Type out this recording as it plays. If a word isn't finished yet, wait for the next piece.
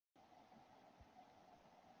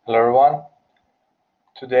Hello everyone.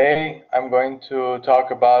 Today I'm going to talk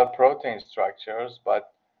about protein structures,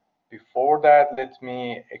 but before that let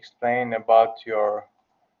me explain about your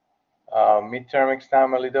midterm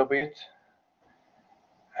exam a little bit.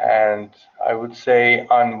 And I would say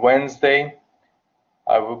on Wednesday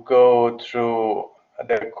I will go through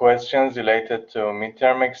the questions related to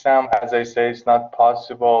midterm exam. As I say, it's not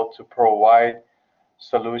possible to provide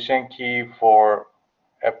solution key for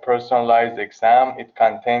a personalized exam. It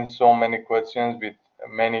contains so many questions with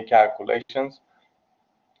many calculations.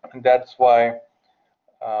 And that's why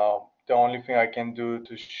the only thing I can do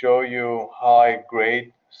to show you how I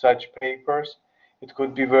grade such papers, it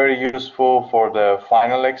could be very useful for the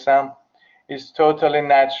final exam. It's totally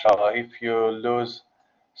natural if you lose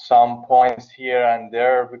some points here and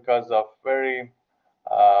there because of very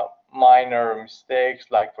minor mistakes,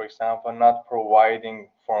 like for example not providing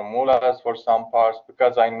formulas for some parts,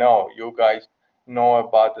 because I know you guys know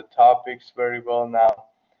about the topics very well now,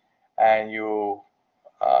 and you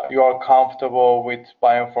are comfortable with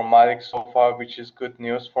bioinformatics so far, which is good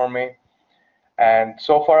news for me. And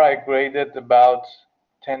so far I graded about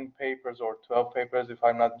 10 papers or 12 papers if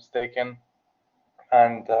I'm not mistaken,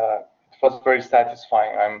 and it was very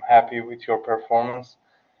satisfying. I'm happy with your performance,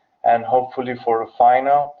 and hopefully for the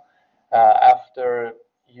final, after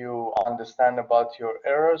you understand about your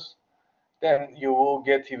errors, then you will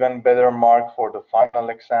get even better mark for the final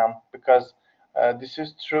exam, because this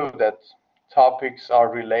is true that topics are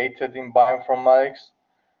related in bioinformatics,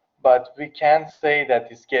 but we can't say that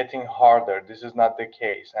it's getting harder. This is not the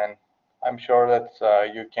case, and I'm sure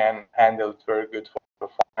that you can handle it very good for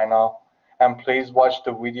the final. And please watch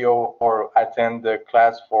the video or attend the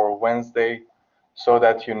class for Wednesday so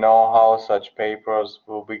that you know how such papers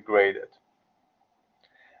will be graded.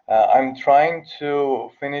 I'm trying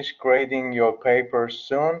to finish grading your papers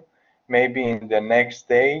soon, maybe in the next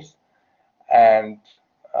days. And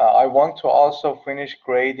I want to also finish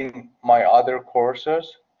grading my other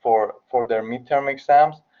courses for their midterm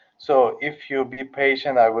exams. So if you be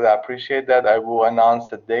patient, I would appreciate that. I will announce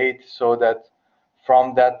the date so that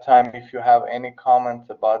from that time, if you have any comments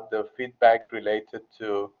about the feedback related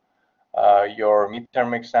to your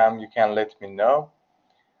midterm exam, you can let me know.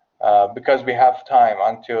 Because we have time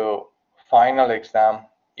until final exam.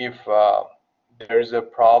 If there is a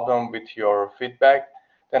problem with your feedback,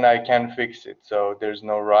 then I can fix it. So there's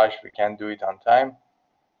no rush, we can do it on time.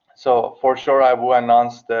 So for sure I will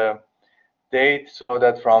announce the date so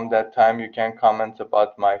that from that time you can comment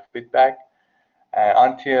about my feedback.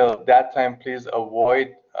 Until that time, please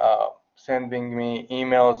avoid sending me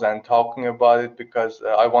emails and talking about it, because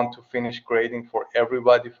I want to finish grading for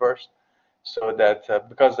everybody first, so that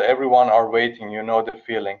because everyone are waiting, you know the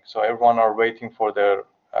feeling. So everyone are waiting for their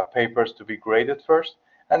papers to be graded first,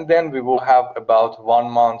 and then we will have about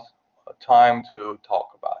 1 month time to talk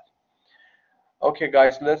about it. Okay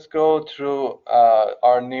guys, let's go through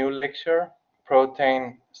our new lecture,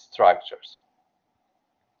 protein structures.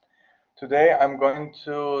 Today I'm going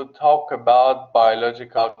to talk about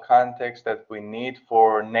biological context that we need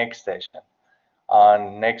for next session.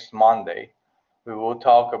 On next Monday, we will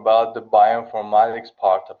talk about the bioinformatics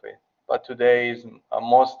part of it, but today is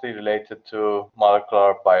mostly related to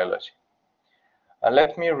molecular biology.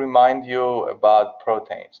 Let me remind you about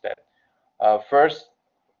proteins. That first,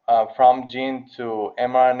 from gene to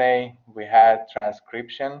mRNA, we had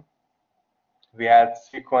transcription, we had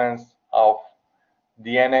sequence of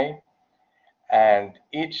DNA, and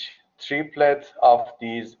each triplet of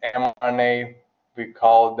these mRNA, we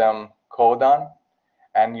call them codon.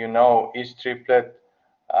 And you know each triplet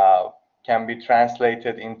can be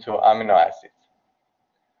translated into amino acids.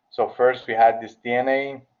 So first we had this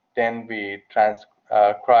DNA, then we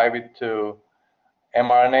transcribe it to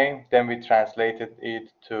mRNA, then we translated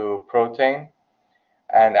it to protein.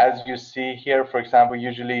 And as you see here, for example,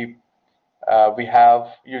 usually we have,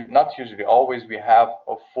 not usually, always we have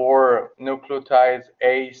 4 nucleotides,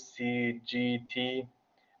 A, C, G, T,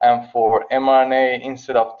 and for mRNA,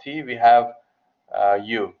 instead of T, we have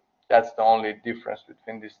U. That's the only difference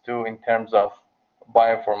between these two in terms of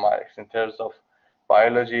bioinformatics. In terms of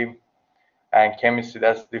biology and chemistry,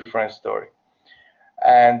 that's a different story.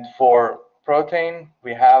 And for protein,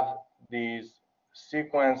 we have these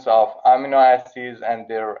sequence of amino acids, and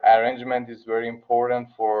their arrangement is very important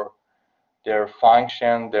for their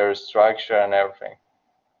function, their structure, and everything.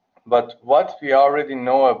 But what we already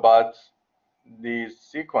know about these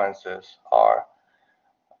sequences are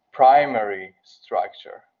primary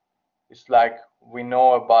structure. It's like we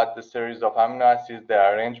know about the series of amino acids,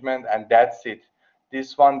 their arrangement, and that's it.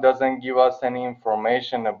 This one doesn't give us any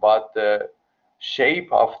information about the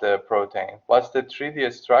shape of the protein, what's the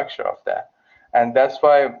 3D structure of that. And that's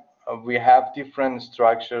why we have different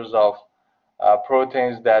structures of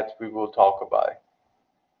proteins that we will talk about.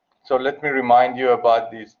 So let me remind you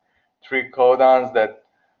about these 3 codons that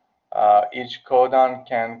each codon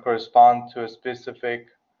can correspond to a specific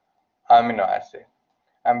amino acid.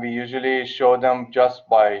 And we usually show them just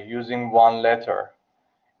by using 1 letter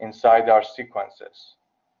inside our sequences.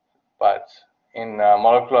 But in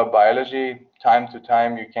molecular biology, time to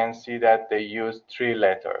time, you can see that they use 3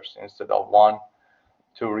 letters instead of 1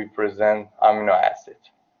 to represent amino acid.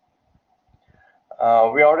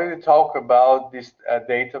 We already talked about this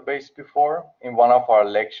database before in one of our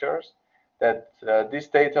lectures, that this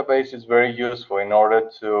database is very useful in order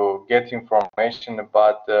to get information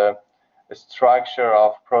about the structure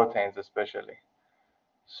of proteins especially.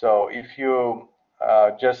 So if you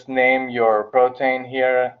just name your protein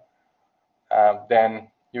here, then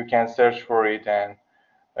you can search for it and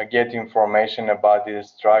get information about the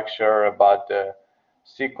structure, about the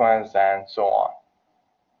sequence, and so on.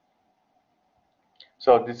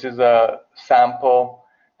 So this is a sample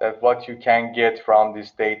that what you can get from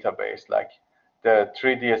this database, like the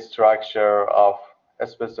 3D structure of a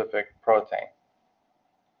specific protein.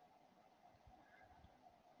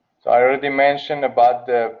 So I already mentioned about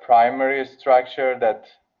the primary structure, that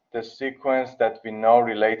the sequence that we know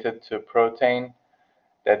related to protein,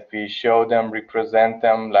 that we show them, represent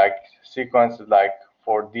them like sequences like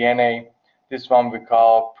for DNA. This one we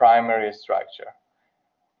call primary structure.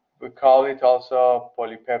 We call it also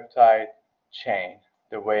polypeptide chain,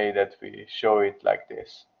 the way that we show it like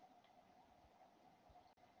this.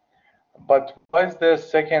 But what is the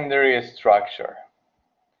secondary structure?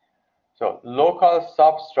 So local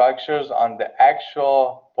substructures on the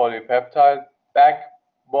actual polypeptide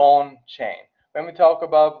backbone chain. When we talk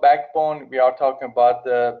about backbone, we are talking about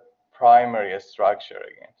the primary structure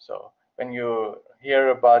again. So when you hear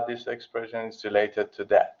about this expression, it's related to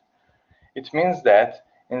that. It means that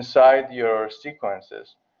inside your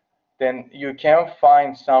sequences, then you can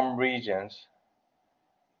find some regions,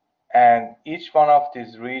 and each one of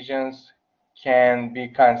these regions can be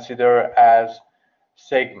considered as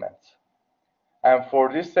segments. And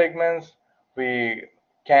for these segments, we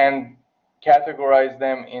can categorize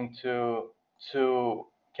them into 2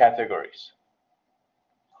 categories: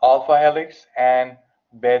 alpha helix and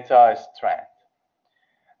beta strand.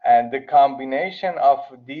 And the combination of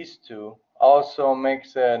these 2 also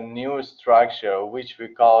makes a new structure, which we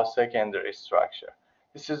call secondary structure.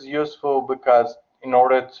 This is useful because in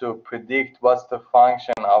order to predict what's the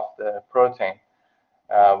function of the protein,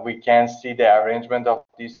 we can see the arrangement of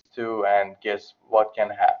these 2 and guess what can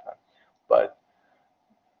happen. But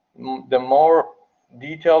the more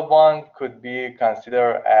detailed one could be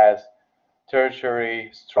considered as tertiary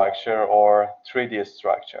structure or 3D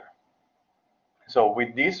structure. So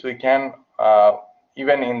with this, we can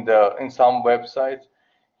even in some websites,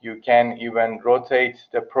 you can even rotate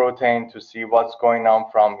the protein to see what's going on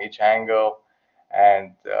from each angle.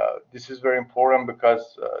 And this is very important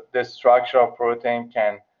because the structure of protein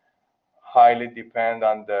can highly depend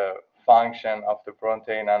on the function of the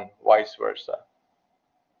protein and vice versa.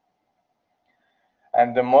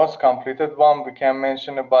 And the most completed one we can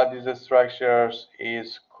mention about these structures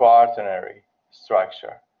is quaternary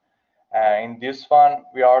structure. In this one,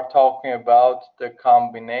 we are talking about the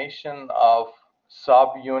combination of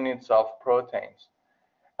subunits of proteins.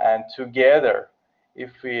 And together,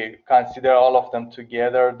 if we consider all of them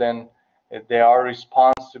together, then they are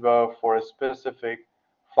responsible for a specific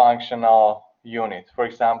functional unit. For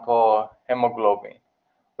example, hemoglobin.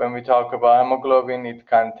 When we talk about hemoglobin, it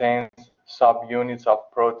contains subunits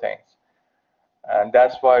of proteins. And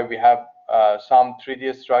that's why we have some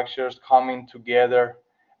 3D structures coming together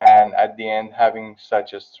and at the end having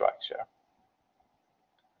such a structure.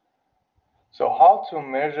 So how to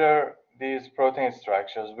measure these protein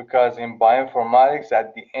structures? Because in bioinformatics,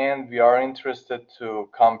 at the end, we are interested to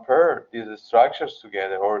compare these structures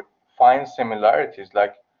together or find similarities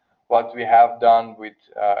like what we have done with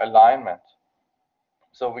alignment.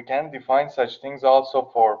 So we can define such things also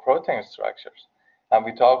for protein structures. And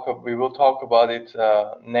we will talk about it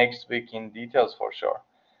next week in details for sure.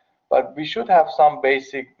 But we should have some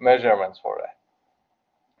basic measurements for that.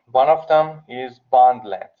 One of them is bond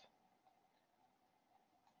length.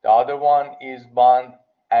 The other one is bond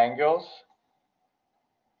angles.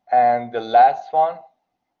 And the last one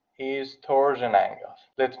is torsion angles.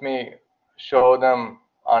 Let me show them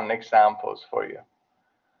on examples for you.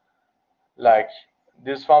 Like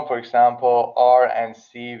this one, for example, R and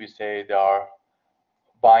C, we say they are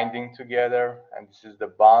binding together, and this is the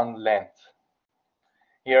bond length.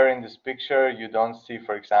 Here in this picture, you don't see,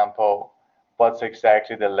 for example, what's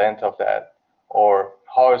exactly the length of that or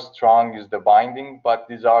how strong is the binding, but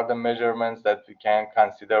these are the measurements that we can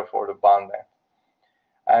consider for the bond length.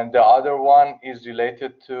 And the other one is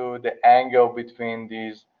related to the angle between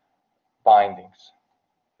these bindings.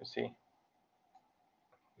 You see,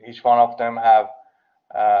 each one of them have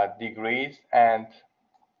degrees, and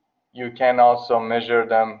you can also measure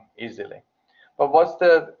them easily. But what's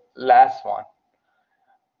the last one?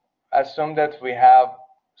 Assume that we have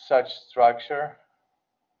such structure,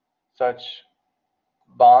 such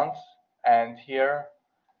bonds, and here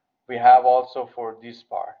we have also for this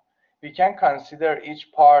part. We can consider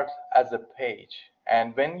each part as a page,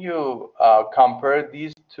 and when you compare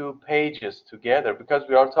these two pages together, because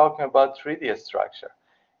we are talking about 3D structure,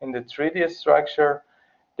 in the 3D structure,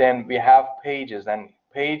 then we have pages, and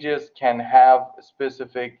pages can have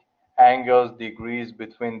specific angles, degrees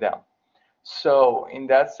between them. So in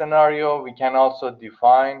that scenario, we can also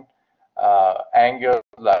define angles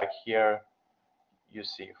like here you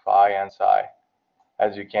see phi and psi,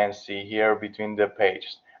 as you can see here between the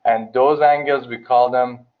pages. And those angles, we call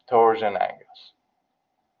them torsion angles.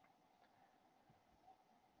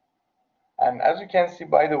 And as you can see,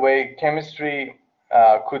 by the way, chemistry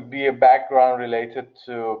could be a background related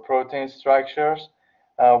to protein structures.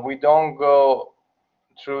 We don't go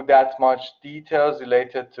through that much details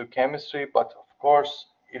related to chemistry, but of course,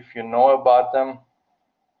 if you know about them,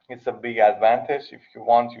 it's a big advantage. If you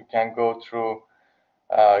want, you can go through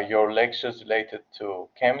your lectures related to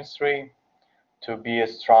chemistry to be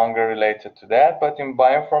stronger related to that. But in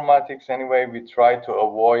bioinformatics, anyway, we try to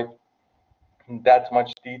avoid that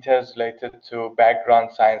much details related to background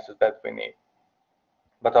sciences that we need.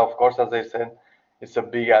 But of course, as I said, it's a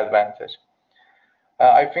big advantage.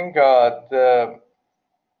 I think the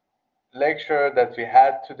lecture that we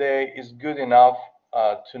had today is good enough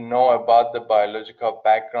to know about the biological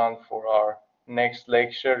background for our next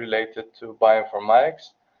lecture related to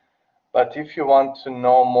bioinformatics. But if you want to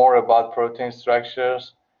know more about protein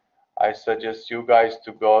structures, I suggest you guys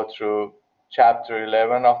to go through chapter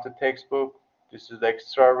 11 of the textbook. This is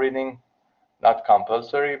extra reading, not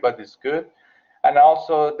compulsory, but it's good. And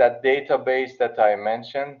also that database that I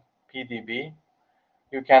mentioned, PDB,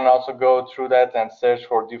 you can also go through that and search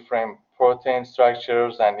for different protein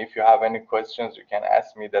structures. And if you have any questions, you can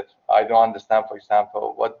ask me that I don't understand, for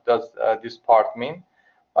example, what does this part mean?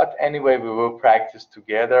 But anyway, we will practice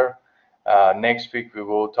together. Next week, we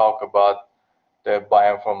will talk about the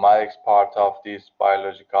bioinformatics part of this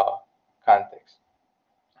biological context.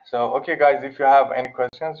 So, okay, guys, if you have any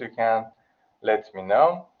questions, you can let me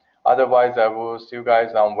know. Otherwise, I will see you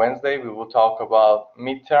guys on Wednesday. We will talk about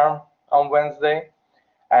midterm on Wednesday.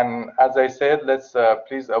 And as I said, let's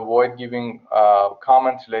please avoid giving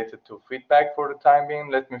comments related to feedback for the time being.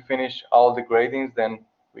 Let me finish all the gradings, then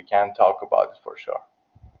we can talk about it for sure.